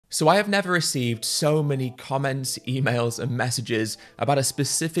So I have never received so many comments, emails, and messages about a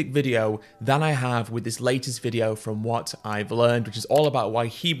specific video than I have with this latest video from What I've Learned, which is all about why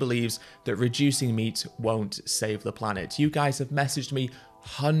he believes that reducing meat won't save the planet. You guys have messaged me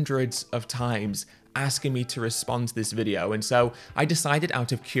hundreds of times asking me to respond to this video, and so I decided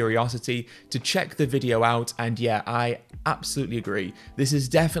out of curiosity to check the video out, and yeah, I absolutely agree. This is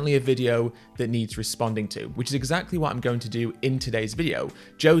definitely a video that needs responding to, which is exactly what I'm going to do in today's video.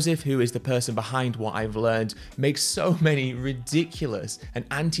 Joseph, who is the person behind What I've Learned, makes so many ridiculous and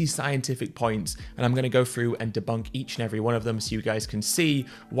anti-scientific points, and I'm going to go through and debunk each and every one of them so you guys can see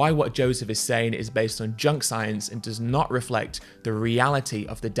why what Joseph is saying is based on junk science and does not reflect the reality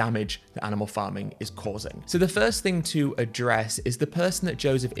of the damage that animal farming is causing. So the first thing to address is the person that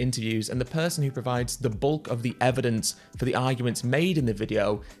Joseph interviews, and the person who provides the bulk of the evidence for the arguments made in the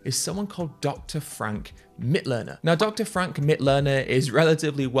video is someone called Dr. Frank Mittloehner. Now, Dr. Frank Mittloehner is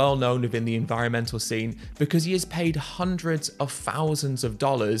relatively well known within the environmental scene because he is paid hundreds of thousands of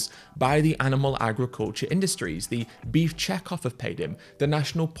dollars by the animal agriculture industries. The Beef Checkoff have paid him, the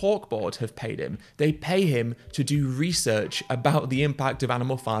National Pork Board have paid him. They pay him to do research about the impact of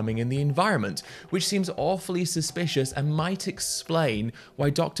animal farming in the environment, which seems awfully suspicious and might explain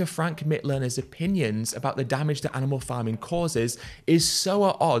why Dr. Frank Mittloehner's opinions about the damage that animal farming causes is so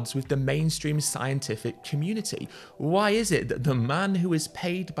at odds with the mainstream scientific community. Why is it that the man who is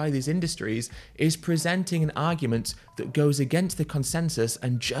paid by these industries is presenting an argument that goes against the consensus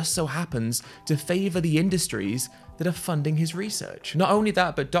and just so happens to favor the industries that are funding his research? Not only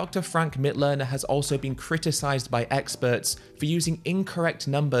that, but Dr. Frank Mittloehner has also been criticized by experts for using incorrect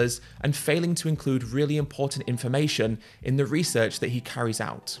numbers and failing to include really important information in the research that he carries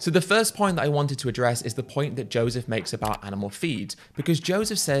out. So the first point that I wanted to address is the point that Joseph makes about animal feed, because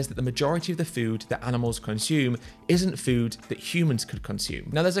Joseph says that the majority of the food that animals consume isn't food that humans could consume.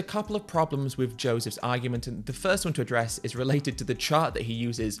 Now, there's a couple of problems with Joseph's argument, and the first one to address is related to the chart that he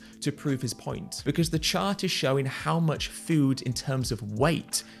uses to prove his point, because the chart is showing how much food in terms of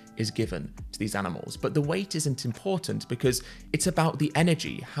weight is given to these animals. But the weight isn't important because it's about the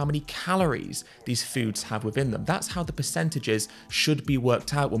energy, how many calories these foods have within them. That's how the percentages should be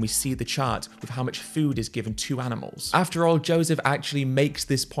worked out when we see the chart with how much food is given to animals. After all, Joseph actually makes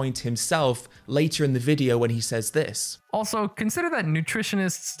this point himself later in the video when he says this. Also, consider that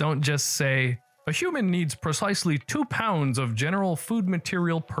nutritionists don't just say, a human needs precisely 2 pounds of general food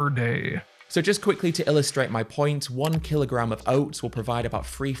material per day. So just quickly to illustrate my point, 1 kilogram of oats will provide about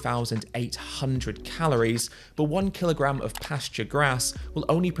 3,800 calories, but 1 kilogram of pasture grass will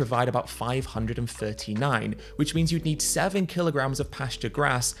only provide about 539, which means you'd need 7 kilograms of pasture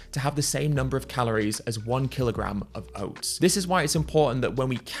grass to have the same number of calories as 1 kilogram of oats. This is why it's important that when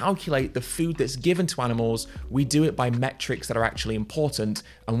we calculate the food that's given to animals, we do it by metrics that are actually important,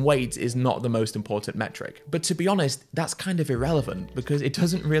 and weight is not the most important metric. But to be honest, that's kind of irrelevant because it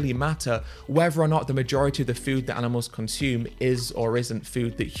doesn't really matter whether or not the majority of the food that animals consume is or isn't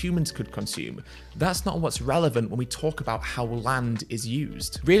food that humans could consume. That's not what's relevant when we talk about how land is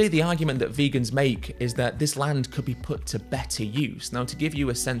used. Really, the argument that vegans make is that this land could be put to better use. Now, to give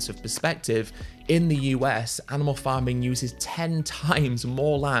you a sense of perspective, in the US, animal farming uses 10 times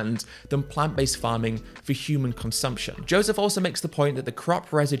more land than plant-based farming for human consumption. Joseph also makes the point that the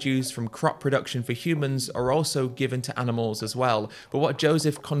crop residues from crop production for humans are also given to animals as well. But what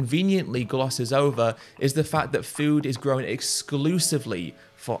Joseph conveniently glosses over is the fact that food is grown exclusively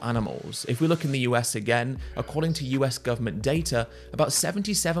for animals. If we look in the US again, according to US government data, about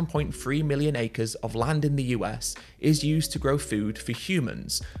 77.3 million acres of land in the US is used to grow food for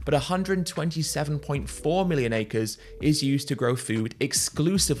humans, but 127.4 million acres is used to grow food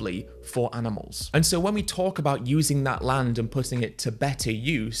exclusively for animals. And so when we talk about using that land and putting it to better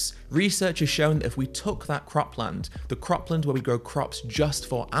use, research has shown that if we took that cropland, the cropland where we grow crops just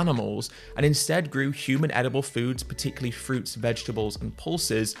for animals, and instead grew human edible foods, particularly fruits, vegetables, and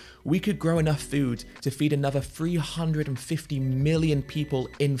pulses, we could grow enough food to feed another 350 million people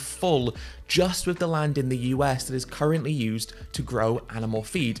in full just with the land in the US that is currently used to grow animal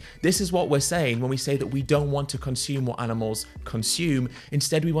feed. This is what we're saying when we say that we don't want to consume what animals consume.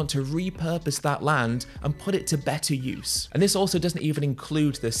 Instead, we want to repurpose that land and put it to better use. And this also doesn't even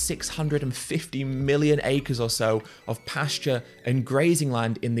include the 650 million acres or so of pasture and grazing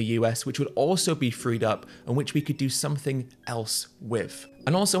land in the US, which would also be freed up and which we could do something else with.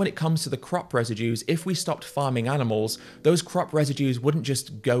 And also when it comes to the crop residues, if we stopped farming animals, those crop residues wouldn't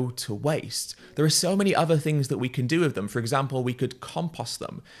just go to waste. There are so many other things that we can do with them. For example, we could compost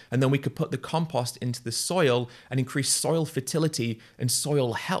them, and then we could put the compost into the soil and increase soil fertility and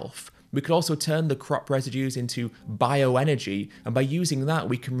soil health. We could also turn the crop residues into bioenergy, and by using that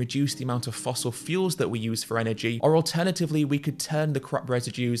we can reduce the amount of fossil fuels that we use for energy, or alternatively we could turn the crop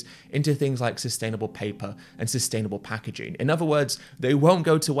residues into things like sustainable paper and sustainable packaging. In other words, they won't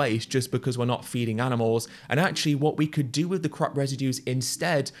go to waste just because we're not feeding animals, and actually what we could do with the crop residues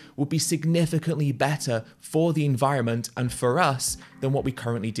instead would be significantly better for the environment and for us than what we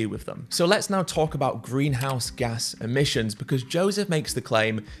currently do with them. So let's now talk about greenhouse gas emissions, because Joseph makes the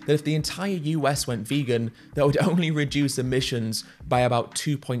claim that if the entire US went vegan, that would only reduce emissions by about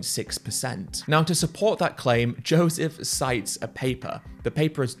 2.6%. Now, to support that claim, Joseph cites a paper. The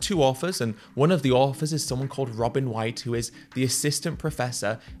paper has two authors, and one of the authors is someone called Robin White, who is the assistant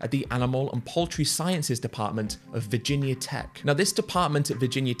professor at the Animal and Poultry Sciences Department of Virginia Tech. Now, this department at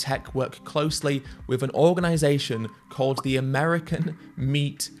Virginia Tech worked closely with an organization called the American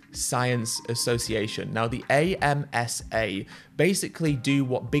Meat Science Association. Now, the AMSA basically do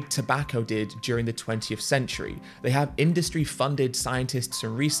what big tobacco did during the 20th century. They have industry-funded scientists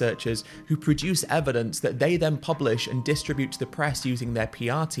and researchers who produce evidence that they then publish and distribute to the press using their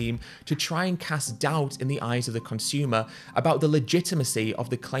PR team to try and cast doubt in the eyes of the consumer about the legitimacy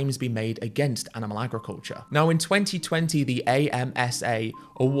of the claims being made against animal agriculture. Now, in 2020, the AMSA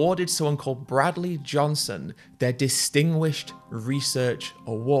awarded someone called Bradley Johnson their Distinguished Research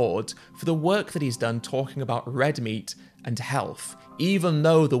Award for the work that he's done talking about red meat and health, even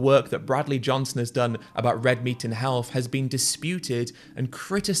though the work that Bradley Johnson has done about red meat and health has been disputed and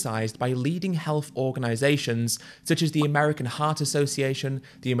criticized by leading health organizations such as the American Heart Association,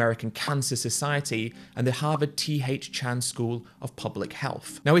 the American Cancer Society, and the Harvard T.H. Chan School of Public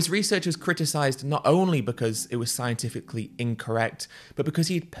Health. Now, his research was criticized not only because it was scientifically incorrect, but because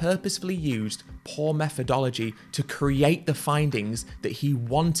he had purposefully used poor methodology to create the findings that he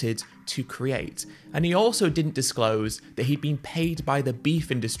wanted to create. And he also didn't disclose that he'd been paid by the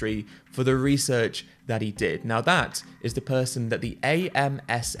beef industry for the research that he did. Now, that is the person that the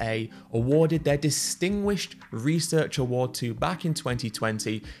AMSA awarded their Distinguished Research Award to back in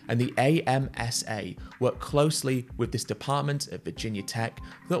 2020, and the AMSA worked closely with this department at Virginia Tech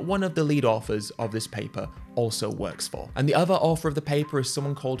that one of the lead authors of this paper also works for. And the other author of the paper is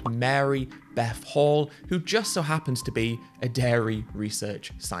someone called Mary Beth Hall, who just so happens to be a dairy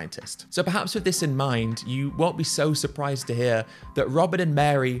research scientist. So perhaps with this in mind, you won't be so surprised to hear that Robert and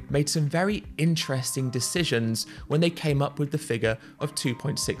Mary made some very interesting decisions when they came up with the figure of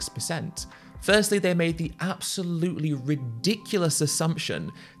 2.6%. Firstly, they made the absolutely ridiculous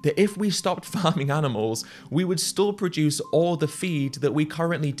assumption that if we stopped farming animals, we would still produce all the feed that we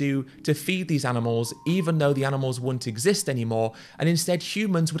currently do to feed these animals, even though the animals wouldn't exist anymore, and instead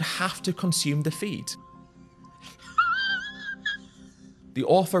humans would have to consume the feed. The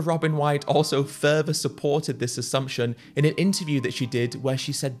author Robin White also further supported this assumption in an interview that she did where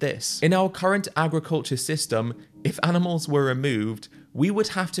she said this: "In our current agriculture system, if animals were removed, we would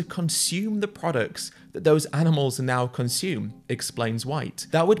have to consume the products that those animals now consume," explains White.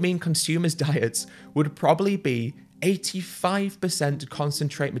 That would mean consumers' diets would probably be 85%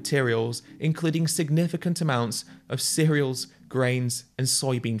 concentrate materials, including significant amounts of cereals, grains, and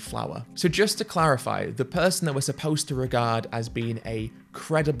soybean flour. So just to clarify, the person that we're supposed to regard as being a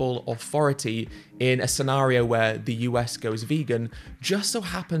credible authority in a scenario where the US goes vegan just so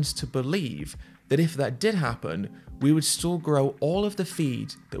happens to believe that if that did happen, we would still grow all of the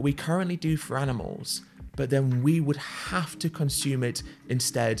feed that we currently do for animals, but then we would have to consume it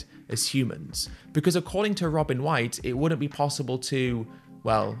instead as humans. Because according to Robin White, it wouldn't be possible to,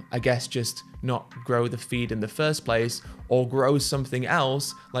 well, I guess just not grow the feed in the first place, or grow something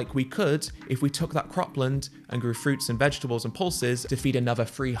else like we could if we took that cropland and grew fruits and vegetables and pulses to feed another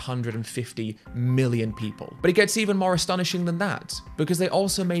 350 million people. But it gets even more astonishing than that, because they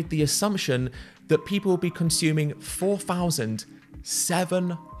also made the assumption that people would be consuming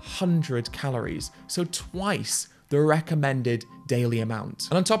 4,700 calories, so twice the recommended daily amount.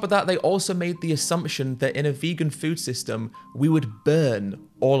 And on top of that, they also made the assumption that in a vegan food system, we would burn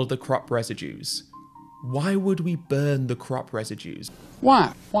all of the crop residues. Why would we burn the crop residues?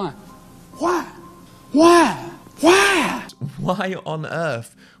 Why? Why? Why? Why? Why? Why on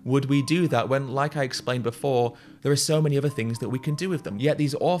earth would we do that when, like I explained before, there are so many other things that we can do with them? Yet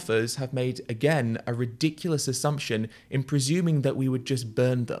these authors have made, again, a ridiculous assumption in presuming that we would just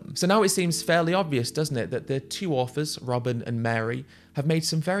burn them. So now it seems fairly obvious, doesn't it, that the two authors, Robin and Mary, have made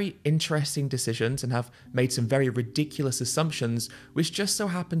some very interesting decisions and have made some very ridiculous assumptions, which just so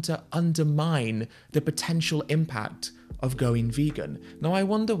happen to undermine the potential impact of going vegan. Now, I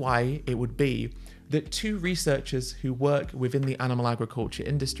wonder why it would be that two researchers who work within the animal agriculture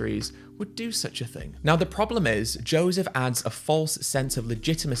industries would do such a thing. Now, the problem is Joseph adds a false sense of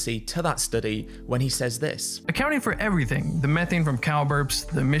legitimacy to that study when he says this. Accounting for everything, the methane from cow burps,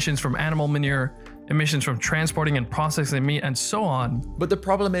 the emissions from animal manure, emissions from transporting and processing meat, and so on. But the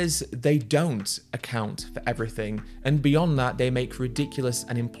problem is they don't account for everything, and beyond that they make ridiculous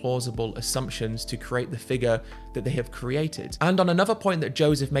and implausible assumptions to create the figure that they have created. And on another point that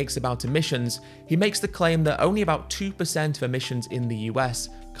Joseph makes about emissions, he makes the claim that only about 2% of emissions in the US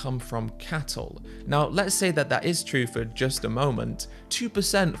come from cattle. Now, let's say that that is true for just a moment.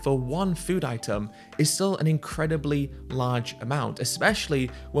 2% for one food item is still an incredibly large amount, especially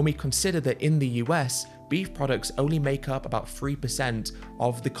when we consider that in the US, beef products only make up about 3%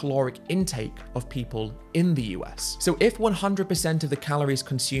 of the caloric intake of people in the US. So if 100% of the calories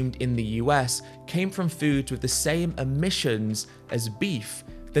consumed in the US came from foods with the same emissions as beef,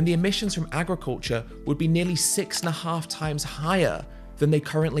 then the emissions from agriculture would be nearly 6.5 times higher than they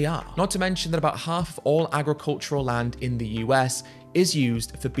currently are. Not to mention that about half of all agricultural land in the US is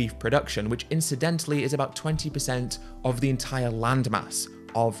used for beef production, which incidentally is about 20% of the entire landmass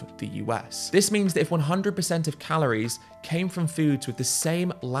of the US. This means that if 100% of calories came from foods with the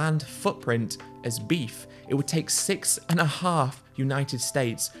same land footprint as beef, it would take 6.5 United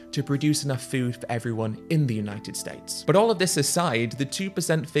States to produce enough food for everyone in the United States. But all of this aside, the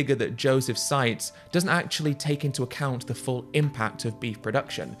 2% figure that Joseph cites doesn't actually take into account the full impact of beef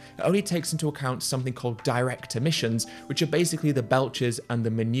production. It only takes into account something called direct emissions, which are basically the belches and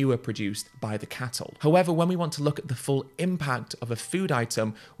the manure produced by the cattle. However, when we want to look at the full impact of a food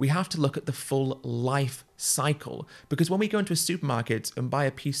item, we have to look at the full life cycle, because when we go into a supermarket and buy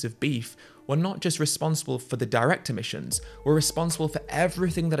a piece of beef, we're not just responsible for the direct emissions, we're responsible for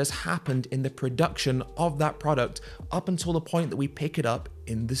everything that has happened in the production of that product up until the point that we pick it up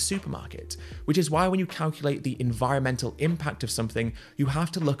in the supermarket. Which is why when you calculate the environmental impact of something, you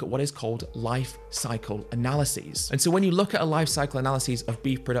have to look at what is called life cycle analyses. And so when you look at a life cycle analysis of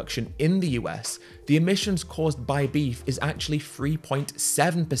beef production in the US, the emissions caused by beef is actually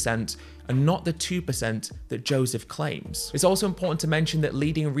 3.7%, and not the 2% that Joseph claims. It's also important to mention that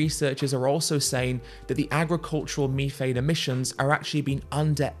leading researchers are also saying that the agricultural methane emissions are actually being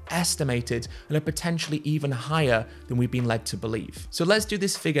underestimated and are potentially even higher than we've been led to believe. So let's do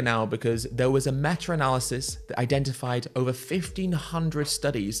this figure now, because there was a meta-analysis that identified over 1,500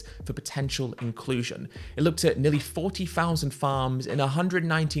 studies for potential inclusion. It looked at nearly 40,000 farms in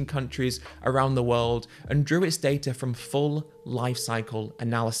 119 countries around the world and drew its data from full life cycle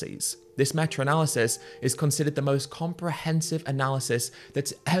analyses. This meta-analysis is considered the most comprehensive analysis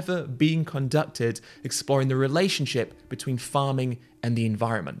that's ever been conducted, exploring the relationship between farming and the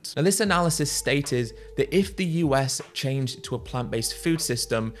environment. Now, this analysis stated that if the US changed to a plant-based food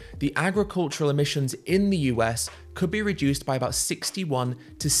system, the agricultural emissions in the US could be reduced by about 61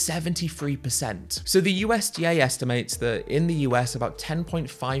 to 73%. So the USDA estimates that in the US, about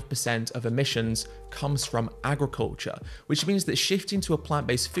 10.5% of emissions comes from agriculture, which means that shifting to a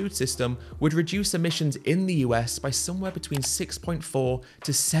plant-based food system would reduce emissions in the US by somewhere between 6.4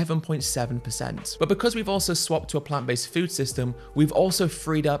 to 7.7%. But because we've also swapped to a plant-based food system, we've also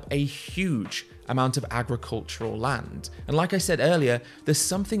freed up a huge amount of agricultural land. And like I said earlier, there's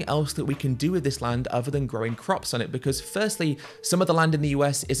something else that we can do with this land other than growing crops on it, because firstly, some of the land in the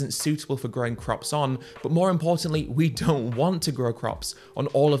US isn't suitable for growing crops on, but more importantly, we don't want to grow crops on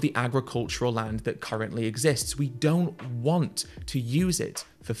all of the agricultural land that currently exists. We don't want to use it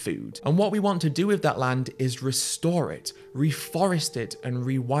for food. And what we want to do with that land is restore it, reforest it, and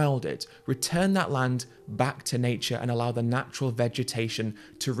rewild it, return that land back to nature and allow the natural vegetation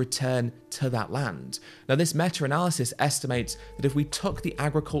to return to that land. Now, this meta-analysis estimates that if we took the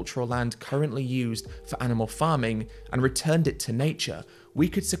agricultural land currently used for animal farming and returned it to nature, we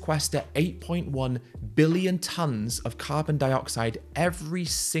could sequester 8.1 billion tons of carbon dioxide every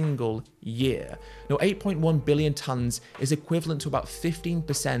single year. Now, 8.1 billion tons is equivalent to about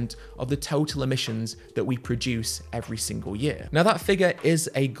 15% of the total emissions that we produce every single year. Now, that figure is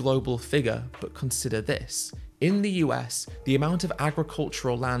a global figure, but consider this. In the US, the amount of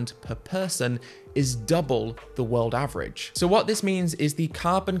agricultural land per person is double the world average. So what this means is the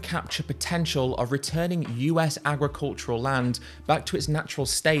carbon capture potential of returning US agricultural land back to its natural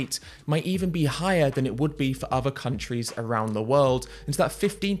state might even be higher than it would be for other countries around the world. And so that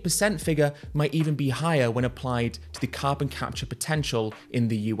 15% figure might even be higher when applied to the carbon capture potential in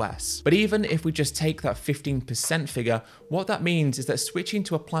the US. But even if we just take that 15% figure, what that means is that switching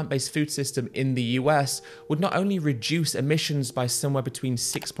to a plant-based food system in the US would not only reduce emissions by somewhere between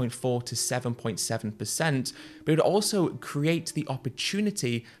 6.4 to 7.7%, 22.7%, but it would also create the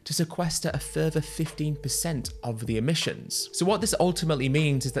opportunity to sequester a further 15% of the emissions. So what this ultimately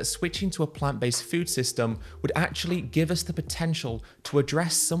means is that switching to a plant-based food system would actually give us the potential to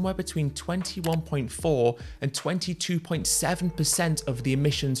address somewhere between 21.4 and 22.7% of the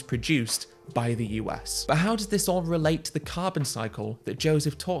emissions produced by the US. But how does this all relate to the carbon cycle that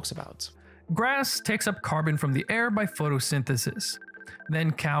Joseph talks about? Grass takes up carbon from the air by photosynthesis.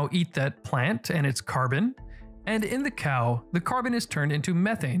 Then cow eat that plant and its carbon, and in the cow, the carbon is turned into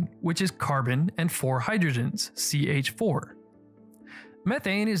methane, which is carbon and 4 hydrogens, CH4.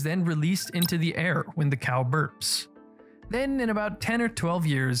 Methane is then released into the air when the cow burps. Then in about 10 or 12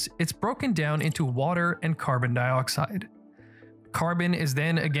 years, it's broken down into water and carbon dioxide. Carbon is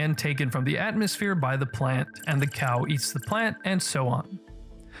then again taken from the atmosphere by the plant, and the cow eats the plant, and so on.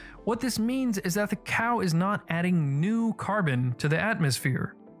 What this means is that the cow is not adding new carbon to the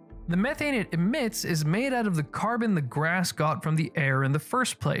atmosphere. The methane it emits is made out of the carbon the grass got from the air in the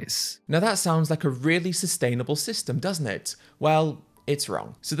first place. Now that sounds like a really sustainable system, doesn't it? Well, it's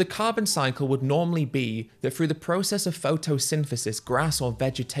wrong. So the carbon cycle would normally be that through the process of photosynthesis, grass or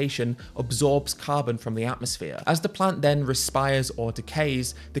vegetation absorbs carbon from the atmosphere. As the plant then respires or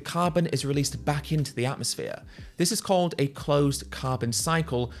decays, the carbon is released back into the atmosphere. This is called a closed carbon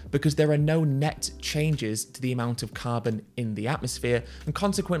cycle because there are no net changes to the amount of carbon in the atmosphere, and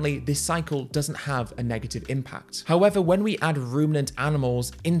consequently this cycle doesn't have a negative impact. However, when we add ruminant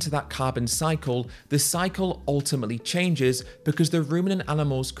animals into that carbon cycle, the cycle ultimately changes because the ruminant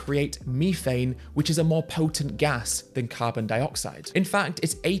animals create methane, which is a more potent gas than carbon dioxide. In fact,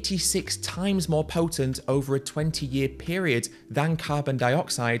 it's 86 times more potent over a 20-year period than carbon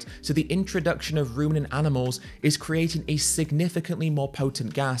dioxide, so the introduction of ruminant animals is creating a significantly more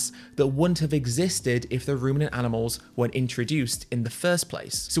potent gas that wouldn't have existed if the ruminant animals weren't introduced in the first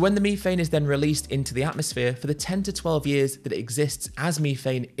place. So when the methane is then released into the atmosphere, for the 10 to 12 years that it exists as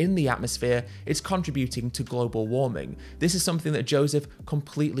methane in the atmosphere, it's contributing to global warming. This is something that Joseph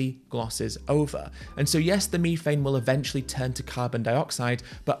completely glosses over. And so yes, the methane will eventually turn to carbon dioxide,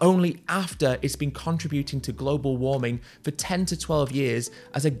 but only after it's been contributing to global warming for 10 to 12 years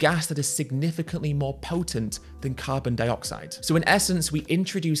as a gas that is significantly more potent than carbon dioxide. So in essence, we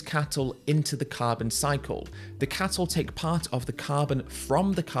introduce cattle into the carbon cycle. The cattle take part of the carbon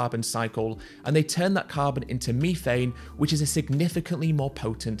from the carbon cycle, and they turn that carbon into methane, which is a significantly more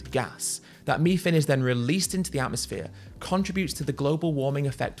potent gas. That methane is then released into the atmosphere, contributes to the global warming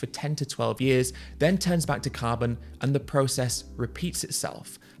effect for 10 to 12 years, then turns back to carbon, and the process repeats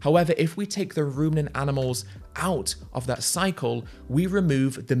itself. However, if we take the ruminant animals out of that cycle, we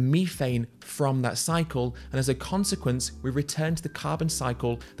remove the methane from that cycle, and as a consequence, we return to the carbon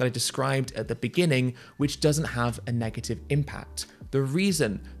cycle that I described at the beginning, which doesn't have a negative impact. The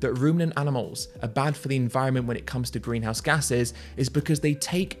reason that ruminant animals are bad for the environment when it comes to greenhouse gases is because they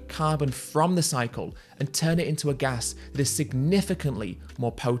take carbon from the cycle and turn it into a gas that is significantly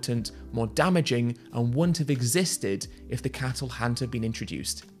more potent, more damaging, and wouldn't have existed if the cattle hadn't have been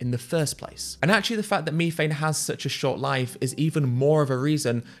introduced in the first place. And actually, the fact that methane has such a short life is even more of a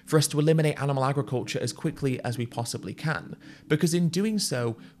reason for us to eliminate animal agriculture as quickly as we possibly can, because in doing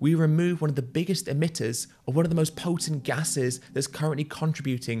so, we remove one of the biggest emitters of one of the most potent gases that's currently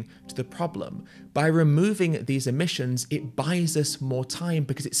contributing to the problem. By removing these emissions, it buys us more time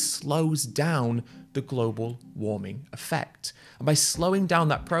because it slows down the global warming effect. And by slowing down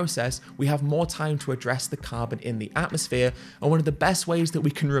that process, we have more time to address the carbon in the atmosphere. And one of the best ways that we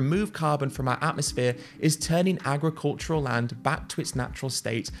can remove carbon from our atmosphere is turning agricultural land back to its natural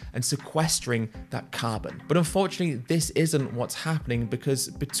state and sequestering that carbon. But unfortunately, this isn't what's happening, because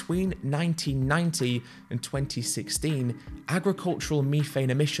between 1990 and 2016, agricultural methane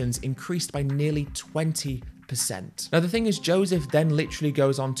emissions increased by nearly 20%. Now the thing is, Joseph then literally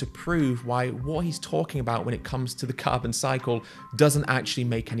goes on to prove why what he's talking about when it comes to the carbon cycle doesn't actually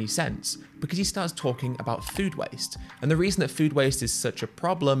make any sense, because he starts talking about food waste. And the reason that food waste is such a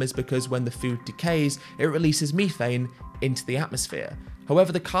problem is because when the food decays, it releases methane into the atmosphere.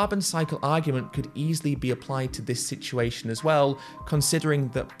 However, the carbon cycle argument could easily be applied to this situation as well, considering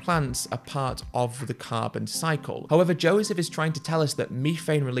that plants are part of the carbon cycle. However, Joseph is trying to tell us that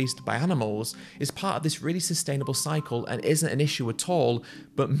methane released by animals is part of this really sustainable cycle and isn't an issue at all,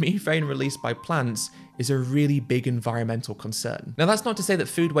 but methane released by plants is a really big environmental concern. Now, that's not to say that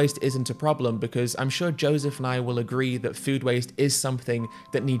food waste isn't a problem, because I'm sure Joseph and I will agree that food waste is something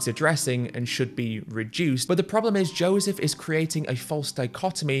that needs addressing and should be reduced. But the problem is Joseph is creating a false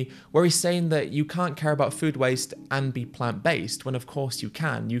dichotomy where he's saying that you can't care about food waste and be plant-based, when of course you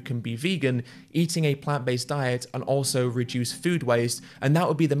can. You can be vegan, eating a plant-based diet, and also reduce food waste, and that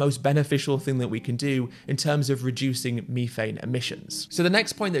would be the most beneficial thing that we can do in terms of reducing methane emissions. So the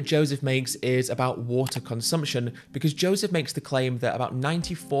next point that Joseph makes is about water consumption, because Joseph makes the claim that about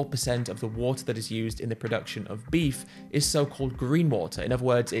 94% of the water that is used in the production of beef is so-called green water. In other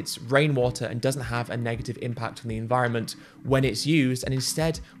words, it's rainwater and doesn't have a negative impact on the environment when it's used, and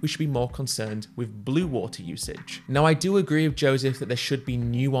instead we should be more concerned with blue water usage. Now, I do agree with Joseph that there should be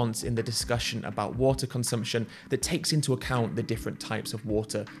nuance in the discussion about water consumption that takes into account the different types of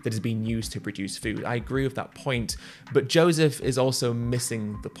water that is being used to produce food. I agree with that point, but Joseph is also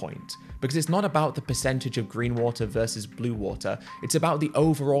missing the point, because it's not about the percentage of green water versus blue water. It's about the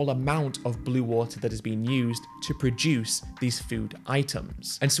overall amount of blue water that is being used to produce these food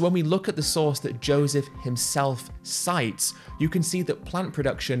items. And so when we look at the source that Joseph himself cites, you can see that plant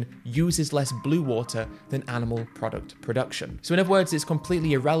production uses less blue water than animal product production. So in other words, it's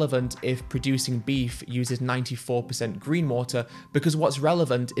completely irrelevant if producing beef uses 94% green water, because what's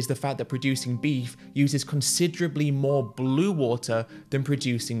relevant is the fact that producing beef uses considerably more blue water than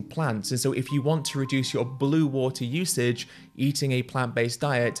producing plants. And so if you want to reduce your blue water usage, eating a plant-based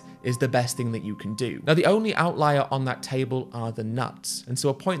diet is the best thing that you can do. Now, the only outlier on that table are the nuts. And so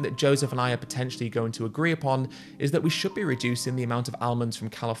a point that Joseph and I are potentially going to agree upon is that we should be reducing the amount of almonds from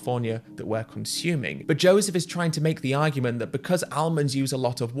California that we're consuming. But Joseph is trying to make the argument that because almonds use a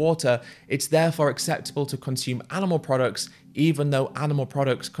lot of water, it's therefore acceptable to consume animal products, even though animal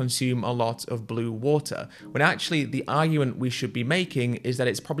products consume a lot of blue water, when actually the argument we should be making is that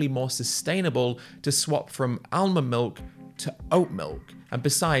it's probably more sustainable to swap from almond milk to oat milk. And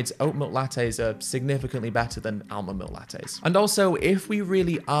besides, oat milk lattes are significantly better than almond milk lattes. And also, if we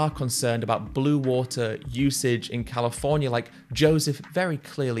really are concerned about blue water usage in California, like Joseph very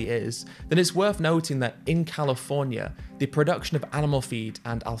clearly is, then it's worth noting that in California, the production of animal feed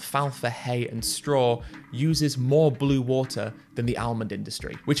and alfalfa hay and straw uses more blue water than the almond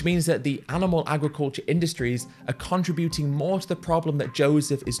industry, which means that the animal agriculture industries are contributing more to the problem that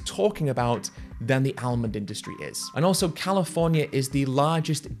Joseph is talking about than the almond industry is. And also, California is the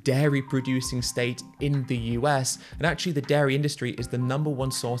largest dairy producing state in the US, and actually the dairy industry is the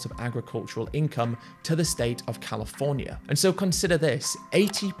 #1 source of agricultural income to the state of California. And so consider this,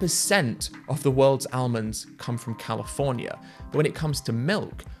 80% of the world's almonds come from California, but when it comes to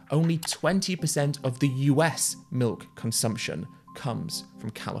milk, only 20% of the US milk consumption comes from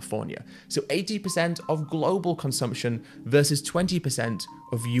California. So 80% of global consumption versus 20%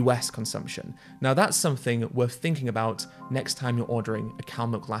 of US consumption. Now that's something worth thinking about next time you're ordering a cow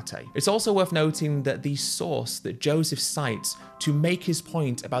milk latte. It's also worth noting that the source that Joseph cites to make his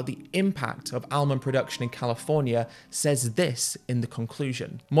point about the impact of almond production in California says this in the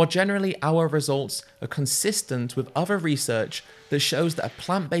conclusion. More generally, our results are consistent with other research that shows that a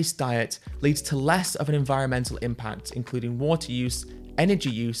plant-based diet leads to less of an environmental impact, including water use, energy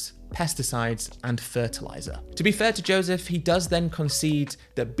use, pesticides, and fertilizer. To be fair to Joseph, he does then concede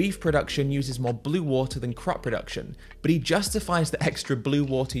that beef production uses more blue water than crop production, but he justifies the extra blue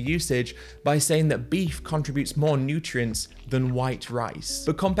water usage by saying that beef contributes more nutrients than white rice.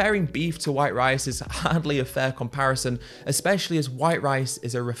 But comparing beef to white rice is hardly a fair comparison, especially as white rice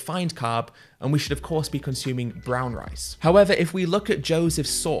is a refined carb, and we should of course be consuming brown rice. However, if we look at Joseph's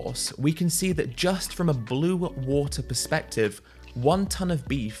source, we can see that just from a blue water perspective, 1 ton of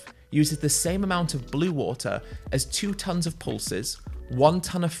beef uses the same amount of blue water as 2 tons of pulses, 1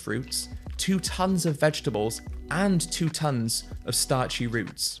 ton of fruits, 2 tons of vegetables, and 2 tons of starchy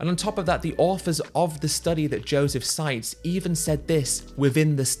roots. And on top of that, the authors of the study that Joseph cites even said this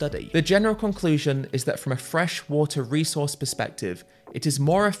within the study. The general conclusion is that from a freshwater resource perspective, it is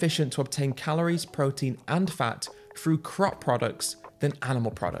more efficient to obtain calories, protein, and fat through crop products than animal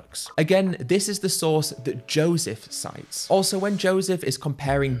products. Again, this is the source that Joseph cites. Also, when Joseph is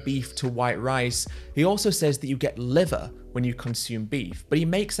comparing beef to white rice, he also says that you get liver when you consume beef, but he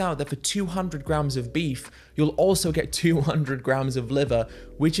makes out that for 200 grams of beef, you'll also get 200 grams of liver,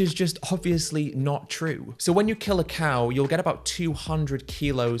 which is just obviously not true. So when you kill a cow, you'll get about 200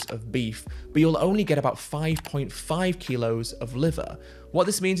 kilos of beef, but you'll only get about 5.5 kilos of liver. What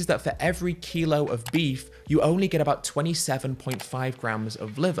this means is that for every kilo of beef, you only get about 27.5 grams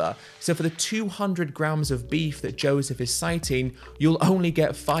of liver. So for the 200 grams of beef that Joseph is citing, you'll only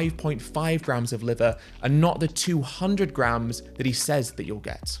get 5.5 grams of liver and not the 200 grams grams that he says that you'll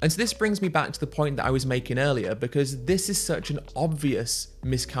get. And so this brings me back to the point that I was making earlier, because this is such an obvious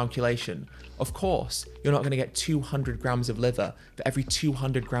miscalculation. Of course, you're not going to get 200 grams of liver for every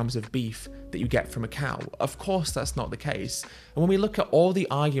 200 grams of beef that you get from a cow. Of course, that's not the case. And when we look at all the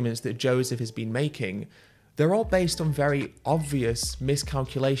arguments that Joseph has been making, they're all based on very obvious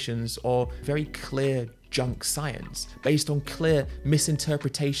miscalculations or very clear junk science, based on clear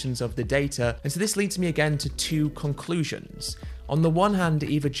misinterpretations of the data. And so this leads me again to two conclusions. On the one hand,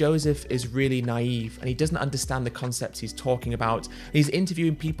 either Joseph is really naive and he doesn't understand the concepts he's talking about. He's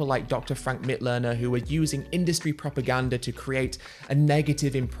interviewing people like Dr. Frank Mittloehner who are using industry propaganda to create a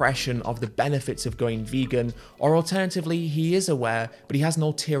negative impression of the benefits of going vegan, or alternatively, he is aware, but he has an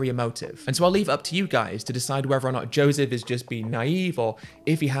ulterior motive. And so I'll leave it up to you guys to decide whether or not Joseph is just being naive or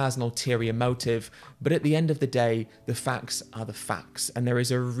if he has an ulterior motive. But at the end of the day, the facts are the facts, and there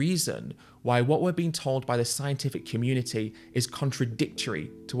is a reason why what we're being told by the scientific community is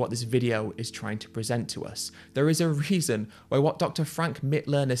contradictory to what this video is trying to present to us. There is a reason why what Dr. Frank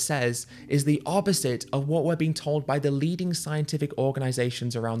Mittloehner says is the opposite of what we're being told by the leading scientific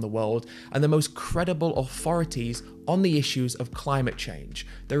organizations around the world and the most credible authorities on the issues of climate change.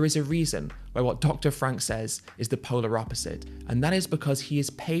 There is a reason why what Dr. Frank says is the polar opposite, and that is because he is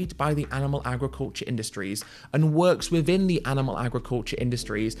paid by the animal agriculture industries and works within the animal agriculture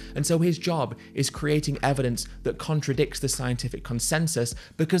industries, and so his job is creating evidence that contradicts the scientific consensus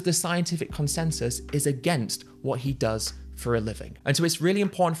because the scientific consensus is against what he does for a living. And so it's really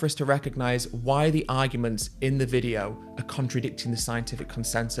important for us to recognize why the arguments in the video are contradicting the scientific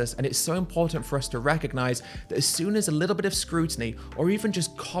consensus. And it's so important for us to recognize that as soon as a little bit of scrutiny or even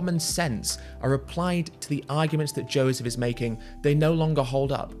just common sense are applied to the arguments that Joseph is making, they no longer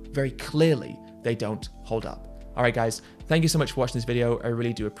hold up. Very clearly, they don't hold up. All right, guys, thank you so much for watching this video. I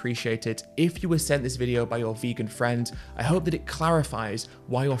really do appreciate it. If you were sent this video by your vegan friend, I hope that it clarifies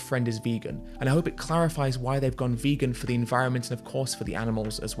why your friend is vegan. And I hope it clarifies why they've gone vegan for the environment and of course for the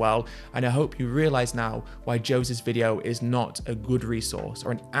animals as well. And I hope you realize now why Joseph's video is not a good resource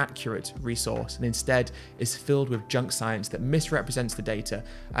or an accurate resource, and instead is filled with junk science that misrepresents the data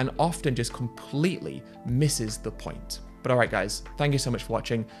and often just completely misses the point. But all right, guys, thank you so much for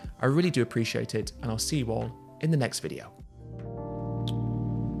watching. I really do appreciate it, and I'll see you all in the next video.